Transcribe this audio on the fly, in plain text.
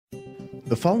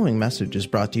The following message is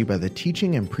brought to you by the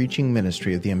teaching and preaching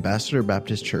ministry of the Ambassador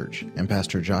Baptist Church and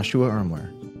Pastor Joshua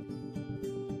Ermler.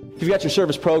 If you've got your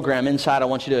service program inside, I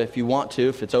want you to, if you want to,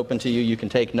 if it's open to you, you can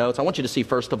take notes. I want you to see,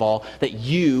 first of all, that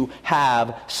you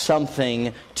have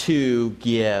something to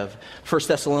give. 1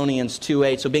 Thessalonians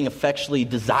 2:8, so being effectually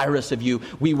desirous of you,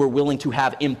 we were willing to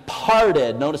have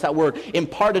imparted, notice that word,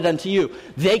 imparted unto you.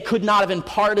 They could not have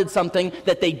imparted something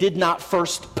that they did not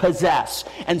first possess.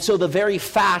 And so the very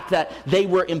fact that they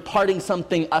were imparting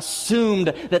something assumed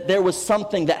that there was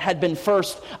something that had been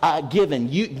first given.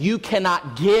 You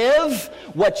cannot give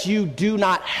what you do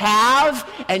not have,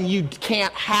 and you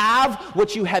can't have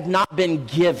what you have not been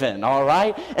given, all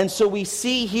right? And so we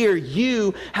see here,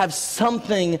 you have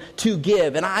something to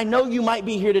give. And I know you might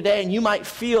be here today and you might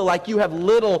feel like you have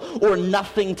little or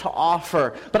nothing to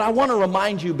offer. But I want to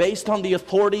remind you, based on the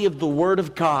authority of the Word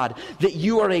of God, that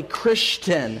you are a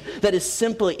Christian. That is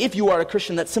simply, if you are a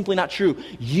Christian, that's simply not true.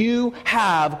 You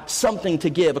have something to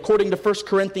give. According to 1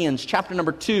 Corinthians chapter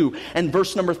number 2 and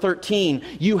verse number 13,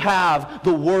 you have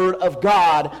the Word of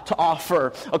God to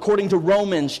offer. According to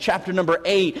Romans chapter number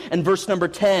 8 and verse number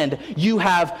 10, you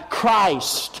have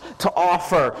Christ to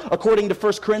offer. According to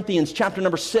 1 Corinthians chapter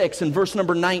number 6 and verse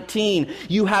number 19,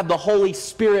 you have the Holy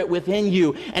Spirit within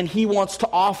you, and He wants to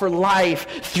offer life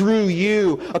through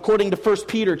you. According to 1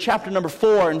 Peter chapter number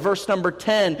 4 and verse number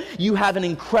 10, you have an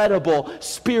incredible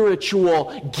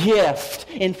spiritual gift.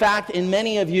 In fact, in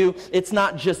many of you, it's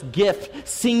not just gift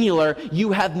singular,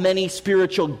 you have many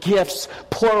spiritual gifts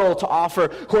plural to offer.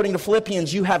 According to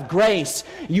Philippians, you have grace,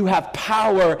 you have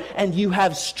power, and you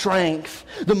have strength.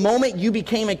 The moment you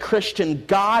became a Christian,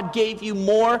 God gave you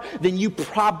more than you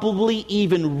probably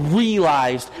even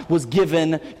realized was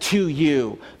given to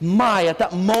you. At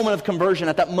that moment of conversion,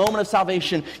 at that moment of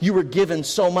salvation, you were given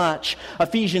so much.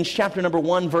 Ephesians chapter number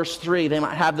 1, verse 3, they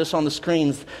might have this on the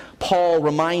screens. Paul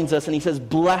reminds us, and he says,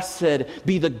 "Blessed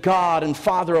be the God and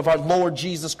Father of our Lord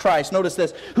Jesus Christ." Notice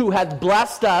this, "who hath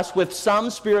blessed us with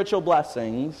some spiritual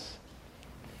blessings."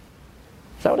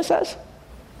 Is that what it says?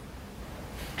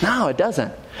 No, it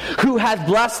doesn't. Who hath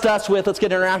blessed us with, let's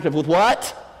get interactive, with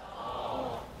what?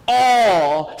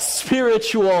 All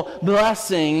spiritual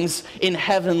blessings in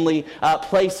heavenly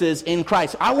places in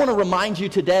Christ. I want to remind you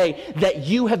today that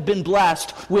you have been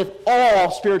blessed with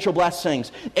all spiritual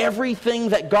blessings. Everything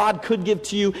that God could give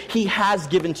to you, He has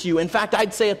given to you. In fact,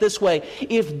 I'd say it this way: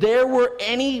 if there were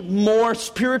any more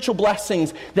spiritual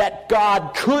blessings that God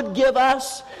could give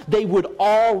us, they would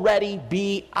already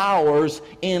be ours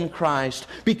in Christ.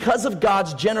 Because of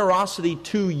God's generosity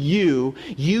to you,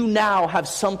 you now have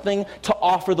something to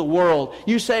offer the world.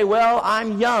 You say, "Well,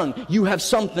 I'm young." You have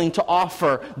something to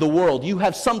offer the world. You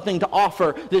have something to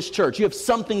offer this church. You have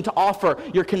something to offer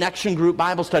your Connection Group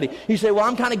Bible study. You say, "Well,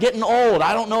 I'm kind of getting old.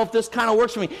 I don't know if this kind of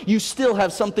works for me." You still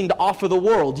have something to offer the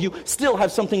world. You still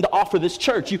have something to offer this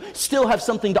church. You still have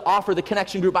something to offer the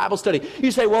Connection Group Bible study.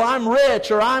 You say, "Well, I'm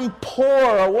rich," or "I'm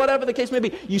poor," or whatever the case may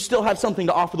be. You still have something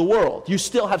to offer the world. You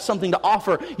still have something to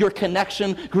offer your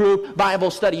Connection Group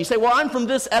Bible study. You say, "Well, I'm from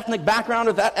this ethnic background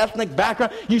or that ethnic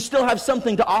background." You still have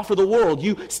something to offer the world.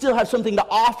 You still have something to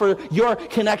offer your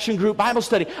Connection Group Bible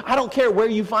study. I don't care where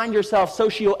you find yourself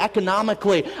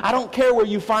socioeconomically. I don't care where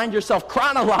you find yourself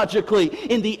chronologically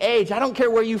in the age. I don't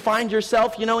care where you find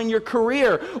yourself, in your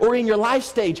career or in your life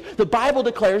stage. The Bible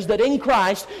declares that in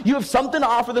Christ, you have something to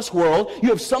offer this world, you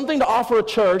have something to offer a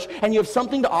church, and you have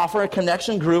something to offer a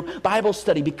Connection Group Bible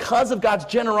study. Because of God's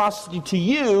generosity to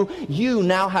you, you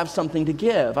now have something to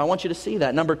give. I want you to see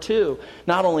that. Number two,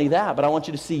 not only that, but I want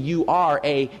you to see you are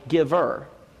a giver.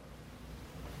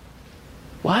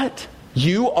 What?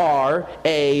 You are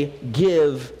a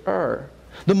giver.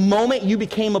 The moment you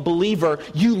became a believer,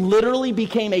 you literally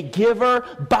became a giver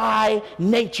by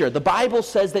nature. The Bible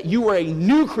says that you were a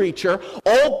new creature.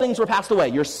 Old things were passed away.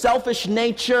 Your selfish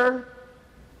nature,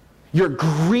 your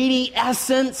greedy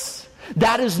essence,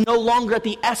 that is no longer at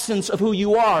the essence of who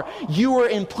you are. You were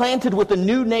implanted with a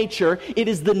new nature. It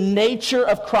is the nature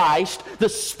of Christ. The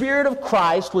Spirit of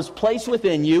Christ was placed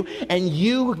within you, and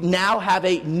you now have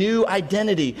a new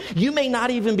identity. You may not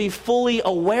even be fully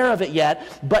aware of it yet,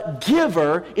 but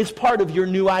giver is part of your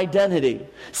new identity.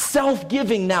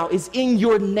 Self-giving now is in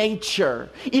your nature.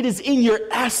 It is in your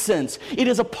essence. It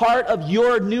is a part of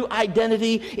your new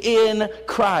identity in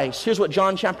Christ. Here's what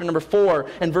John chapter number 4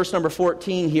 and verse number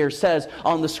 14 here says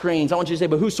on the screens. I want you to say,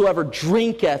 "But whosoever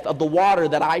drinketh of the water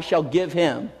that I shall give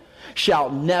him shall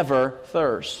never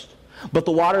thirst. But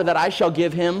the water that I shall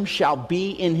give him shall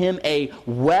be in him a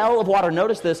well of water.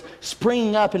 Notice this,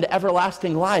 springing up into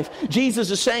everlasting life.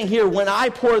 Jesus is saying here, when I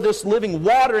pour this living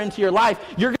water into your life,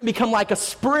 you're going to become like a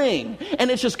spring.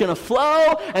 And it's just going to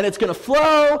flow, and it's going to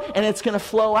flow, and it's going to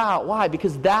flow out. Why?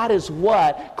 Because that is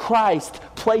what Christ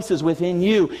places within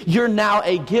you. You're now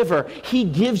a giver. He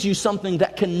gives you something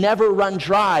that can never run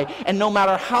dry. And no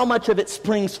matter how much of it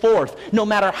springs forth, no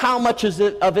matter how much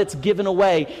of it's given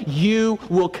away, you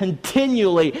will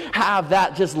continually have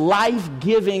that just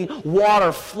life-giving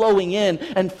water flowing in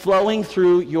and flowing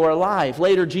through your life.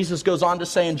 Later, Jesus goes on to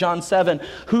say in John 7,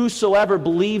 whosoever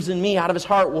believes in me, out of his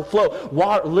heart will flow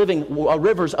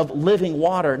rivers of living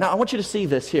water. Now, I want you to see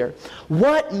this here.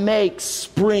 What makes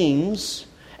springs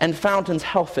and fountains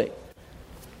healthy?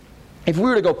 If we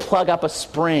were to go plug up a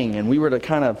spring and we were to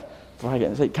kind of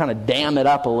dam it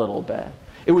up a little bit,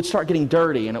 it would start getting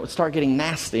dirty, and it would start getting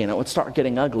nasty, and it would start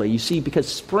getting ugly. You see, because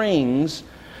springs,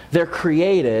 they're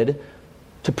created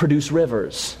to produce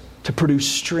rivers, to produce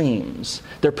streams.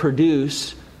 They're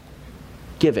produce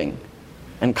giving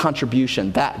and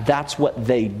contribution. That's what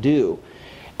they do.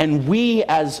 And we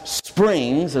as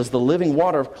springs, as the living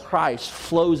water of Christ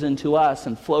flows into us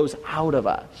and flows out of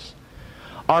us,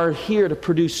 are here to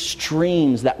produce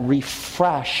streams that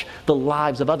refresh the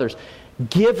lives of others.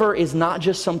 Giver is not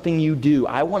just something you do.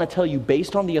 I want to tell you,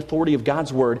 based on the authority of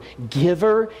God's word,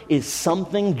 giver is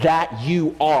something that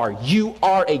you are. You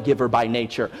are a giver by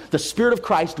nature. The Spirit of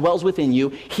Christ dwells within you.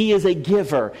 He is a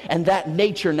giver, and that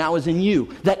nature now is in you.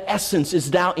 That essence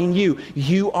is now in you.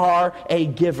 You are a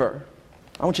giver.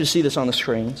 I want you to see this on the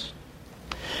screens.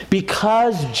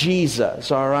 Because Jesus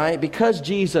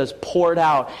poured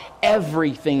out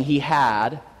everything he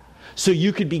had, so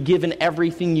you could be given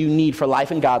everything you need for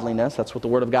life and godliness. That's what the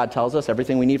Word of God tells us.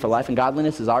 Everything we need for life and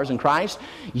godliness is ours in Christ.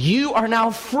 You are now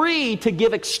free to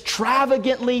give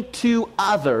extravagantly to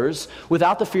others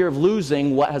without the fear of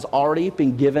losing what has already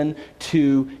been given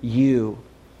to you.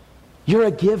 You're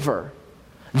a giver.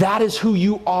 That is who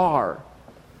you are.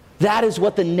 That is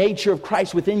what the nature of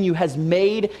Christ within you has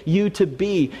made you to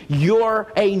be.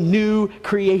 You're a new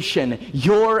creation.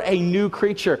 You're a new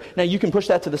creature. Now you can push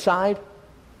that to the side.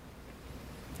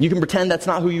 You can pretend that's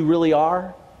not who you really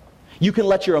are. You can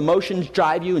let your emotions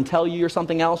drive you and tell you you're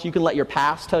something else. You can let your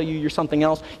past tell you you're something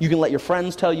else. You can let your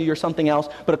friends tell you you're something else.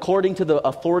 But according to the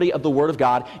authority of the Word of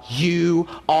God, you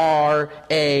are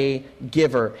a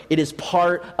giver. It is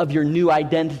part of your new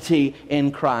identity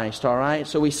in Christ, all right?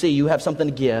 So we see you have something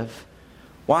to give.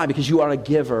 Why? Because you are a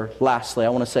giver. Lastly, I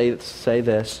want to say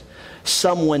this.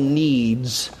 Someone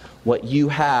needs what you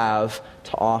have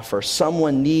to offer.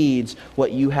 Someone needs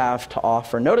what you have to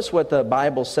offer. Notice what the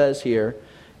Bible says here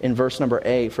in verse number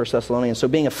 8, 1 Thessalonians. So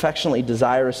being affectionately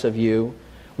desirous of you,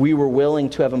 we were willing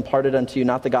to have imparted unto you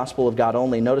not the gospel of God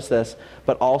only, notice this,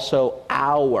 but also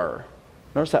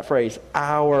notice that phrase,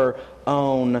 our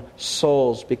own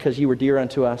souls, because you were dear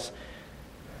unto us.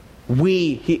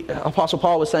 Apostle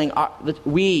Paul was saying, that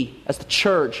we, as the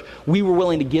church, we were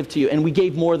willing to give to you, and we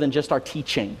gave more than just our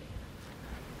teaching.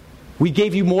 We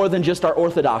gave you more than just our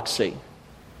orthodoxy.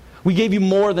 We gave you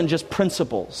more than just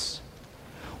principles.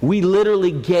 We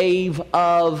literally gave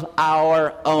of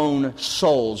our own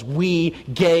souls. We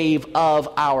gave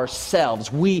of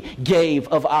ourselves. We gave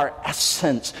of our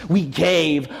essence. We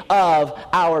gave of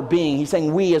our being. He's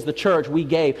saying we as the church, we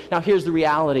gave. Now here's the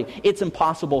reality. It's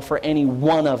impossible for any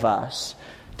one of us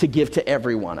to give to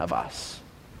every one of us.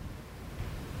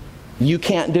 You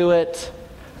can't do it.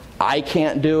 I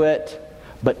can't do it.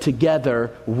 But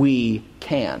together we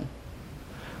can.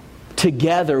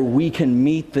 Together we can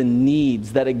meet the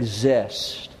needs that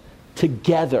exist.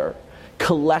 Together,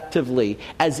 collectively,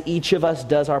 as each of us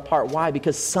does our part. Why?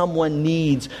 Because someone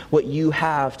needs what you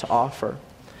have to offer.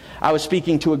 I was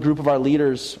speaking to a group of our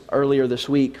leaders earlier this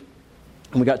week,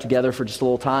 and we got together for just a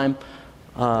little time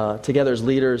together as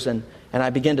leaders, and I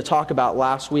began to talk about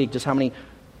last week just how many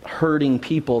hurting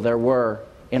people there were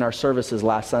in our services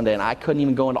last Sunday, and I couldn't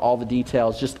even go into all the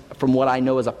details, just from what I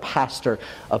know as a pastor,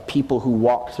 of people who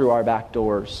walked through our back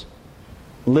doors.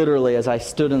 Literally, as I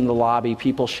stood in the lobby,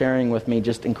 people sharing with me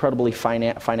just incredibly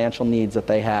financial needs that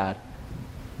they had.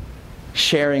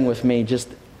 Sharing with me just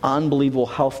unbelievable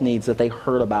health needs that they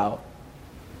heard about.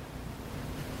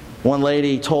 One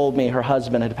lady told me her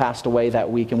husband had passed away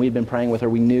that week, and we'd been praying with her.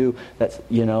 We knew that,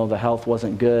 the health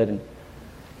wasn't good, and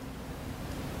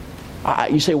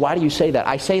you say, why do you say that?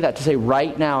 I say that to say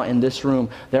right now in this room,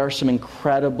 there are some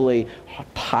incredibly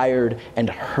tired and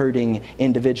hurting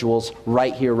individuals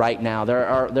right here, right now.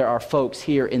 There are folks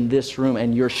here in this room,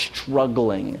 and you're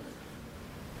struggling,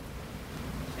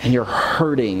 and you're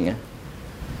hurting,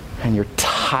 and you're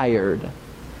tired.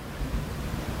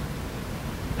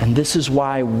 And this is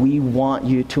why we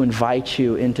want to invite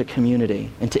you into community,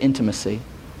 into intimacy,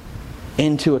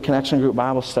 into a connection group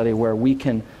Bible study where we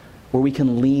can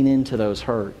lean into those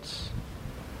hurts,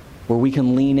 where we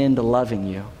can lean into loving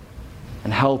you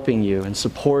and helping you and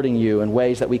supporting you in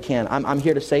ways that we can. I'm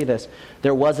here to say this.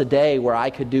 There was a day where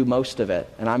I could do most of it,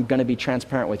 and I'm going to be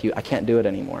transparent with you. I can't do it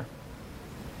anymore.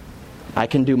 I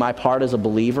can do my part as a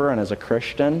believer and as a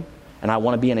Christian, and I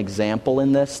want to be an example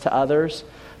in this to others.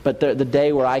 But the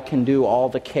day where I can do all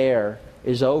the care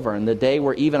is over, and the day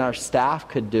where even our staff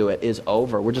could do it is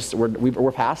over.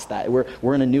 We're past that.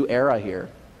 We're in a new era here.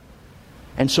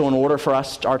 And so in order for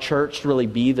us, our church, to really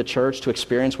be the church, to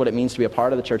experience what it means to be a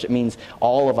part of the church, it means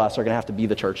all of us are going to have to be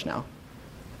the church now.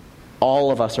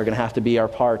 All of us are going to have to be our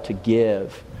part to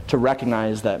give, to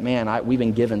recognize that, man, we've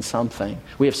been given something.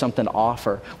 We have something to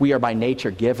offer. We are by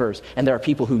nature givers, and there are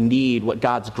people who need what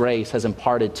God's grace has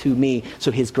imparted to me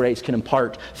so His grace can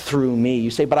impart through me. You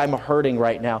say, but I'm hurting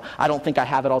right now. I don't think I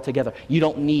have it all together. You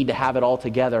don't need to have it all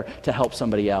together to help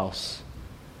somebody else.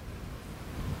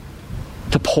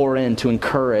 To pour in, to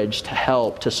encourage, to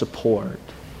help, to support.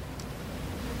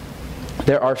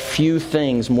 There are few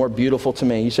things more beautiful to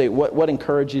me. You say, what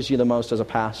encourages you the most as a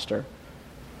pastor?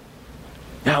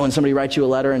 Now, when somebody writes you a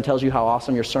letter and tells you how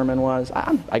awesome your sermon was,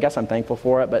 I guess I'm thankful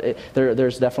for it, but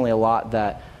there's definitely a lot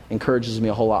that encourages me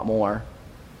a whole lot more.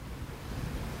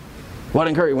 What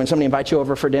encourages? When somebody invites you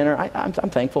over for dinner, I'm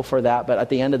thankful for that, but at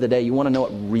the end of the day, you want to know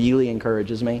what really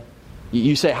encourages me?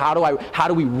 You say, how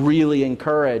do we really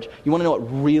encourage? You want to know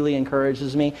what really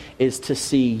encourages me? Is to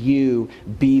see you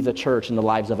be the church in the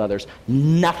lives of others.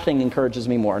 Nothing encourages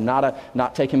me more.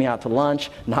 Not taking me out to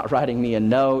lunch, not writing me a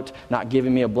note, not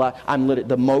giving me a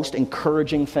the most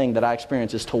encouraging thing that I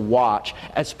experience is to watch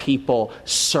as people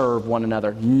serve one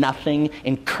another. Nothing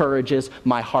encourages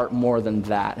my heart more than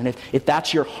that. And if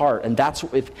that's your heart, and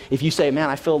if you say, man,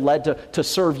 I feel led to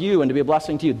serve you and to be a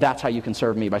blessing to you, that's how you can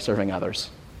serve me, by serving others.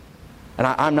 And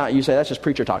I'm not, you say, that's just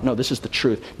preacher talk. No, this is the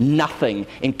truth. Nothing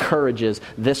encourages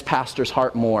this pastor's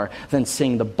heart more than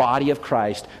seeing the body of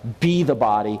Christ be the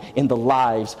body in the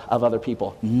lives of other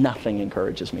people. Nothing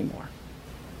encourages me more.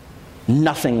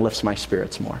 Nothing lifts my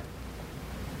spirits more.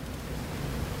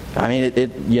 I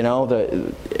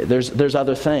mean, there's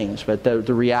other things, but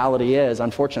the reality is,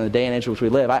 unfortunately, the day and age in which we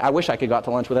live, I wish I could go out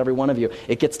to lunch with every one of you.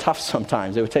 It gets tough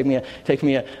sometimes. It would take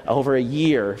me over a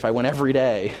year if I went every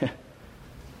day.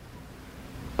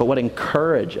 But what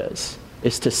encourages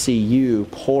is to see you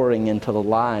pouring into the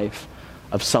life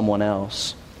of someone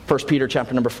else. 1 Peter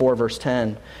chapter number 4, verse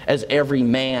 10, as every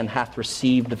man hath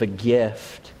received the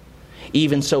gift,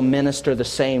 even so minister the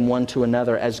same one to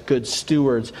another as good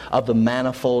stewards of the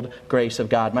manifold grace of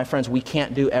God. My friends, we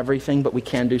can't do everything, but we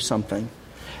can do something.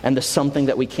 And the something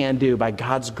that we can do by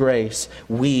God's grace,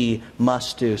 we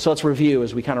must do. So let's review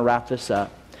as we kind of wrap this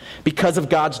up. Because of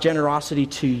God's generosity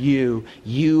to you,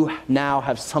 you now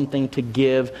have something to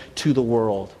give to the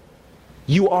world.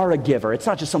 You are a giver. It's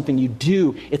not just something you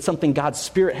do. It's something God's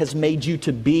Spirit has made you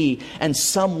to be. And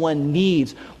someone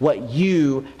needs what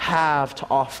you have to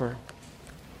offer.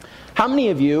 How many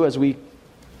of you, as we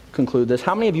conclude this,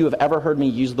 how many of you have ever heard me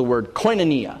use the word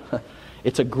koinonia?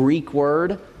 It's a Greek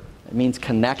word. It means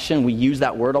connection. We use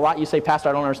that word a lot. You say, Pastor,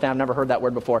 I don't understand. I've never heard that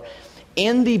word before.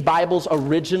 In the Bible's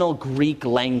original Greek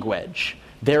language,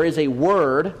 there is a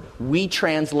word, we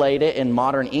translate it in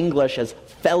modern English as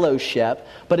fellowship,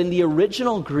 but in the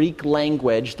original Greek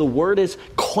language, the word is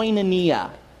koinonia.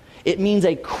 It means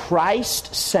a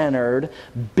Christ-centered,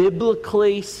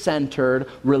 biblically centered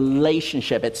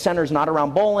relationship. It centers not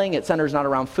around bowling, it centers not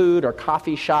around food or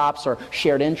coffee shops or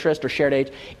shared interest or shared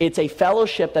age. It's a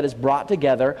fellowship that is brought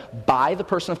together by the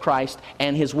person of Christ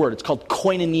and His Word. It's called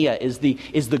koinonia is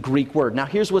the Greek word. Now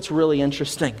here's what's really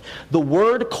interesting. The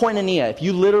word koinonia, if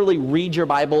you literally read your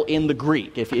Bible in the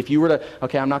Greek, if you were to,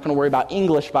 okay, I'm not going to worry about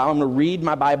English, but I'm going to read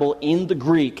my Bible in the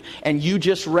Greek, and you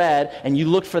just read and you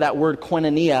looked for that word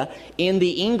koinonia, in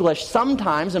the English,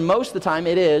 sometimes, and most of the time,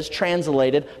 it is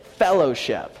translated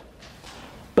fellowship.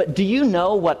 But do you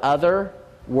know what other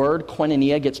word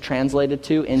koinonia gets translated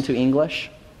to into English?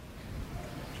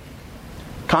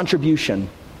 Contribution.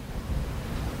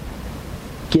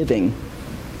 Giving.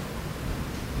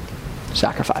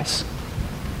 Sacrifice.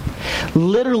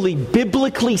 Literally,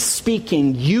 biblically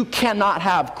speaking, you cannot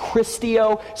have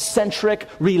Christocentric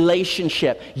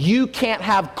relationship. You can't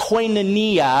have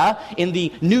koinonia in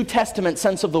the New Testament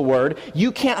sense of the word.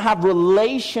 You can't have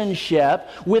relationship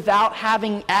without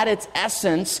having at its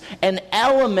essence an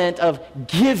element of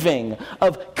giving,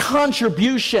 of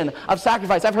contribution, of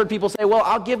sacrifice. I've heard people say, well,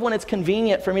 I'll give when it's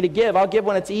convenient for me to give. I'll give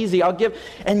when it's easy. I'll give.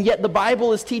 And yet the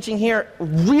Bible is teaching here,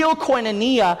 real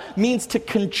koinonia means to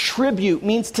contribute,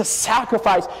 means to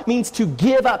sacrifice, means to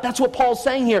give up. That's what Paul's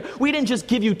saying here. We didn't just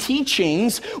give you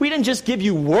teachings. We didn't just give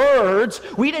you words.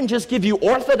 We didn't just give you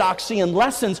orthodoxy and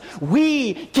lessons.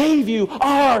 We gave you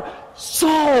our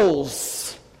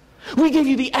souls. We gave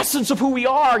you the essence of who we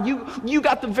are. You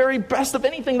got the very best of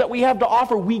anything that we have to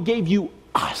offer. We gave you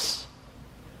us.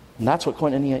 And that's what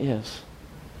koinonia is.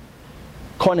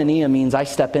 Koinonia means I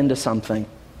step into something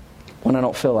when I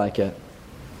don't feel like it.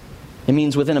 It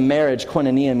means within a marriage,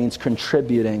 koinonia means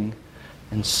contributing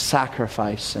and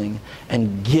sacrificing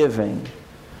and giving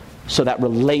so that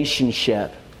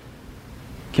relationship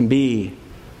can be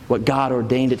what God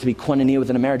ordained it to be, koinonia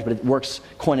within a marriage, but it works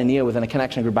koinonia within a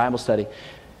connection group Bible study.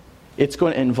 It's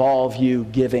going to involve you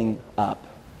giving up,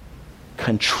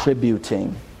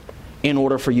 contributing, in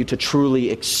order for you to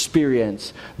truly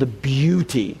experience the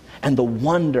beauty and the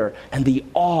wonder and the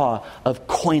awe of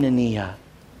koinonia.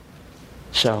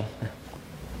 So,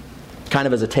 kind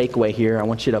of as a takeaway here, I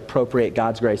want you to appropriate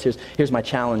God's grace. Here's my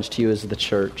challenge to you as the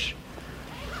church.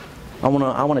 I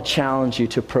want to challenge you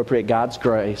to appropriate God's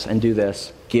grace and do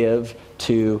this. Give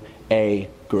to a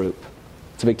group.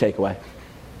 It's a big takeaway.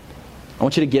 I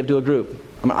want you to give to a group.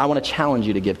 I want to challenge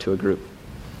you to give to a group.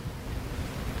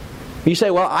 You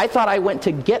say, well, I thought I went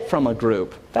to get from a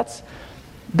group. That's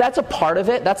a part of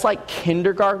it. That's like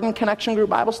kindergarten connection group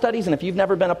Bible studies. And if you've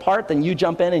never been a part, then you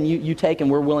jump in and you take, and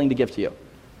we're willing to give to you.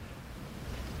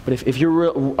 But if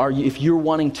you're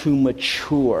wanting to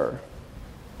mature,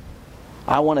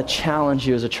 I want to challenge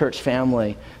you as a church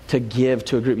family to give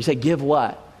to a group. You say, give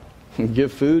what?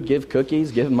 Give food, give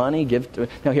cookies, give money,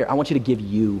 No, here, I want you to give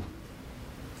you.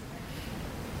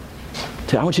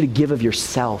 I want you to give of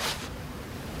yourself.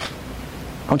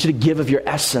 I want you to give of your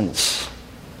essence.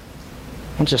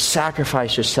 I want you to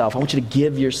sacrifice yourself. I want you to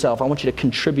give yourself. I want you to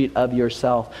contribute of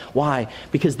yourself. Why?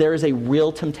 Because there is a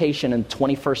real temptation in the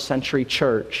 21st century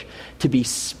church to be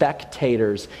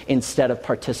spectators instead of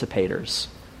participators.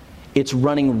 It's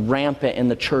running rampant in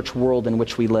the church world in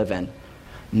which we live in.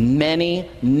 Many,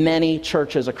 many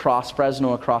churches across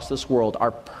Fresno, across this world,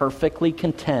 are perfectly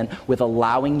content with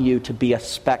allowing you to be a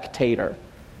spectator.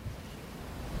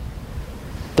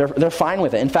 They're fine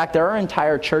with it. In fact, there are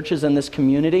entire churches in this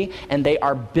community, and they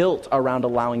are built around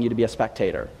allowing you to be a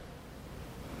spectator.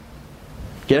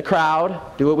 Get a crowd,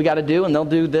 do what we got to do, and they'll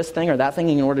do this thing or that thing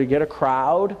in order to get a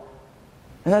crowd.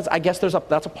 And I guess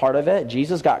that's a part of it.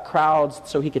 Jesus got crowds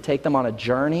so he could take them on a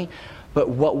journey. But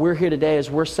what we're here today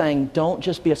is we're saying, don't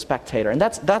just be a spectator. And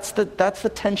that's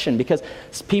the tension, because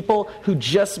people who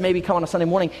just maybe come on a Sunday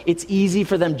morning, it's easy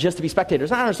for them just to be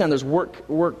spectators. I understand there's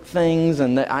work things,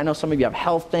 and I know some of you have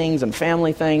health things and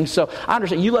family things. So I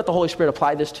understand. You let the Holy Spirit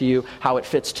apply this to you how it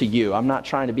fits to you. I'm not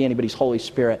trying to be anybody's Holy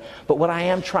Spirit. But what I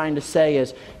am trying to say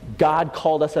is God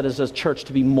called us as a church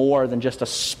to be more than just a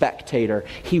spectator.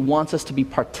 He wants us to be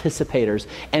participators.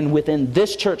 And within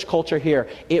this church culture here,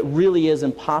 it really is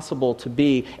impossible to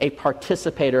be a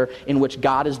participator in which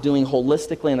God is doing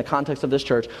holistically in the context of this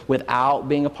church without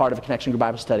being a part of a Connection Group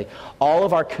Bible study. All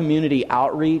of our community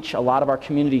outreach, a lot of our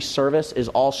community service is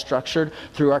all structured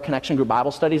through our Connection Group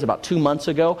Bible studies. About 2 months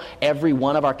ago, every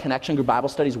one of our Connection Group Bible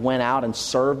studies went out and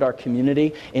served our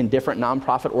community in different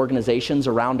nonprofit organizations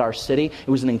around our city. It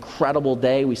was an incredible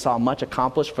day. We saw much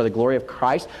accomplished for the glory of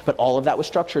Christ, but all of that was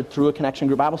structured through a Connection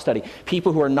Group Bible study.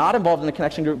 People who are not involved in the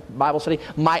Connection Group Bible study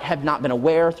might have not been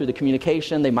aware through the communication.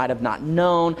 They might have not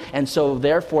known, and so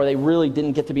therefore they really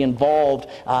didn't get to be involved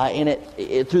in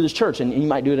it through this church. And you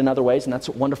might do it in other ways, and that's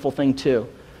a wonderful thing too.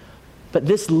 But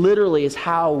this literally is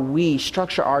how we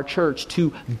structure our church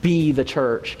to be the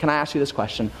church. Can I ask you this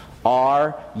question?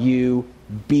 Are you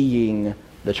being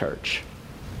the church?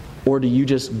 Or do you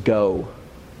just go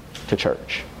to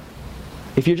church?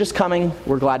 If you're just coming,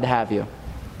 we're glad to have you.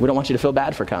 We don't want you to feel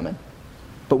bad for coming.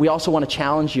 But we also want to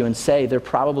challenge you and say there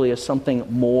probably is something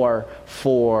more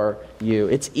for you.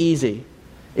 It's easy.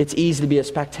 It's easy to be a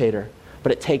spectator.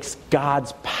 But it takes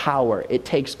God's power, it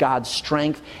takes God's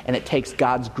strength, and it takes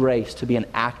God's grace to be an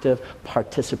active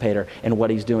participator in what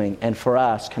He's doing. And for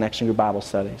us, Connection Group Bible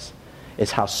Studies is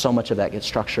how so much of that gets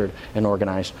structured and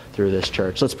organized through this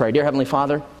church. Let's pray. Dear Heavenly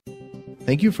Father,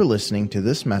 Thank you for listening to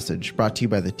this message brought to you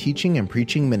by the teaching and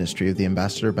preaching ministry of the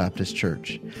Ambassador Baptist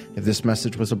Church. If this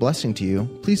message was a blessing to you,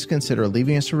 please consider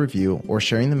leaving us a review or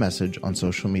sharing the message on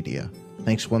social media.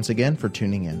 Thanks once again for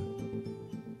tuning in.